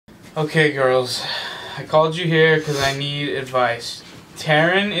Okay, girls, I called you here because I need advice.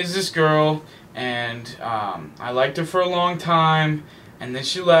 Taryn is this girl, and I liked her for a long time, and then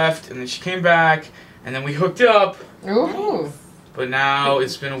she left, and then she came back, and then we hooked up. Ooh. But now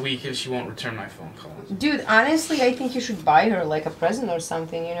it's been a week and she won't return my phone calls. Dude, honestly, I think you should buy her like a present or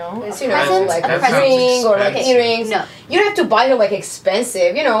something, you know? It's, you know, like a sounds ring or like expensive. earrings. No. You don't have to buy her like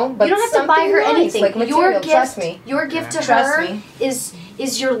expensive, you know. But you don't have to buy her nice, anything. Like material, trust me. Your gift to Trust her me.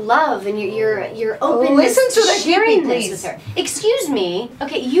 is your love and your openness Listen to the sharing hippie, this please. with her. Excuse me.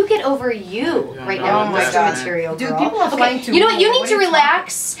 Okay, you get over you right now, Oh my Mr. God. Material Dude, girl. people are flying Okay, to you know what? You me. need What to are you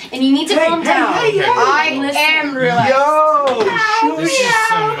relax and you need to calm down. I am relaxed. This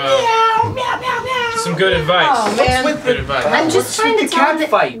is some good advice. Oh, man. What's with Good the... advice. I'm just What's trying with to the tell him cat that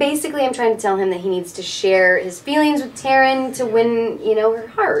fight? basically I'm trying to tell him that he needs to share his feelings with Taryn to win, you know, her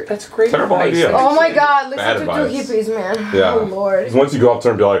heart. That's great Terrible advice. idea. Oh my God! Bad Listen to two advice. hippies, man. Yeah. Oh Lord. 'Cause once you go up to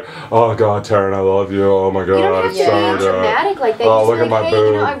her and be like, oh God, Taryn, I love you. Oh my God. You don't have to Yeah. be dramatic like that. Oh, You look just at my like, hey,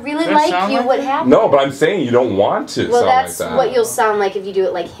 you know, boob. I really Does it like sound you. like What that? happened? No, but I'm saying you don't want to Well, sound that's like that. what you'll sound like if you do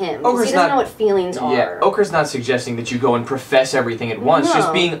it like him. 'Cause he doesn't know what feelings are. Yeah, Okar's not suggesting that you go and profess everything at once. No.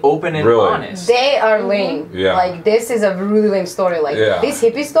 Just being open and Really? honest. They are lame. Yeah. Like this is a really lame story. Like Yeah. this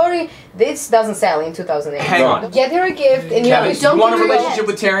hippie story, this doesn't sell in 2008. Hang on. Get her a gift and Kevin, you do you want a give her a relationship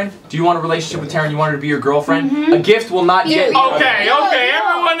with Taryn? Do you want a relationship with Taryn? You want her to be your girlfriend? Mm-hmm. A gift will not get... Okay,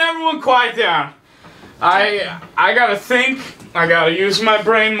 everyone quiet down. I gotta think. I gotta use my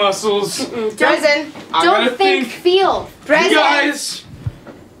brain muscles. Present. I gotta Don't think, feel. You guys,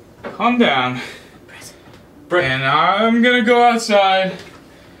 calm down. And I'm gonna go outside.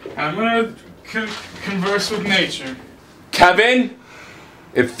 I'm gonna converse with nature. Kevin,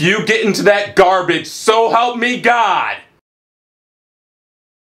 if you get into that garbage, so help me God.